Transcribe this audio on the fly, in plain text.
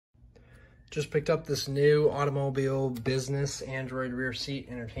Just picked up this new automobile business Android rear seat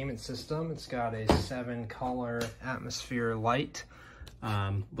entertainment system. It's got a 7-color atmosphere light.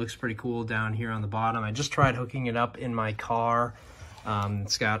 Looks pretty cool down here on the bottom. I just tried hooking it up in my car.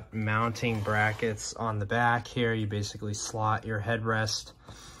 It's got mounting brackets on the back here. You basically slot your headrest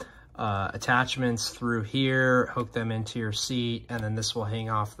attachments through here, hook them into your seat, and then this will hang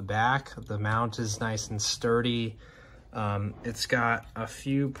off the back. The mount is nice and sturdy. It's got a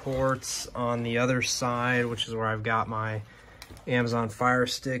few ports on the other side, which is where I've got my Amazon Fire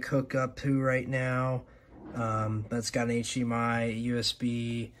Stick hooked up to right now. That's got an HDMI,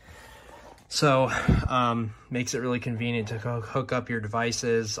 USB. So, makes it really convenient to hook up your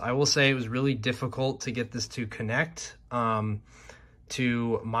devices. I will say it was really difficult to get this to connect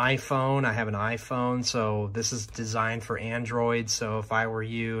to my phone. I have an iPhone, so this is designed for Android. So if I were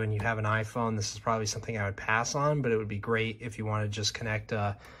you and you have an iPhone, this is probably something I would pass on, but it would be great if you want to just connect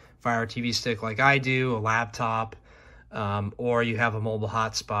a Fire TV stick like I do, a laptop, or you have a mobile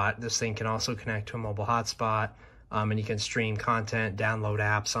hotspot. This thing can also connect to a mobile hotspot, and you can stream content, download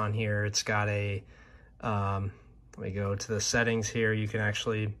apps on here. It's got a, let me go to the settings here. You can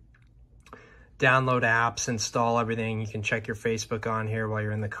actually download apps, install everything. You can check your Facebook on here while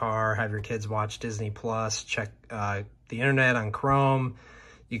you're in the car, have your kids watch Disney Plus, check the internet on Chrome.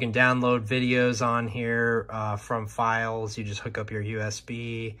 You can download videos on here from files. You just hook up your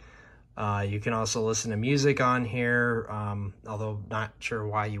USB. You can also listen to music on here, although not sure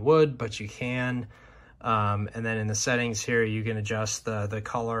why you would, but you can. And then in the settings here, you can adjust the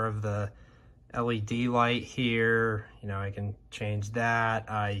color of the LED light here. You know, I can change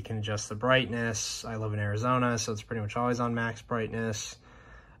that. You can adjust the brightness. I live in Arizona, so it's pretty much always on max brightness.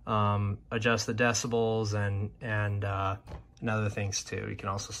 Adjust the decibels and other things too. You can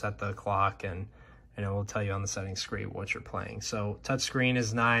also set the clock, and it will tell you on the settings screen what you're playing. So touchscreen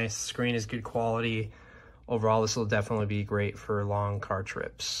is nice. Screen is good quality. Overall, this will definitely be great for long car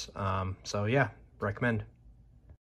trips. So yeah, recommend.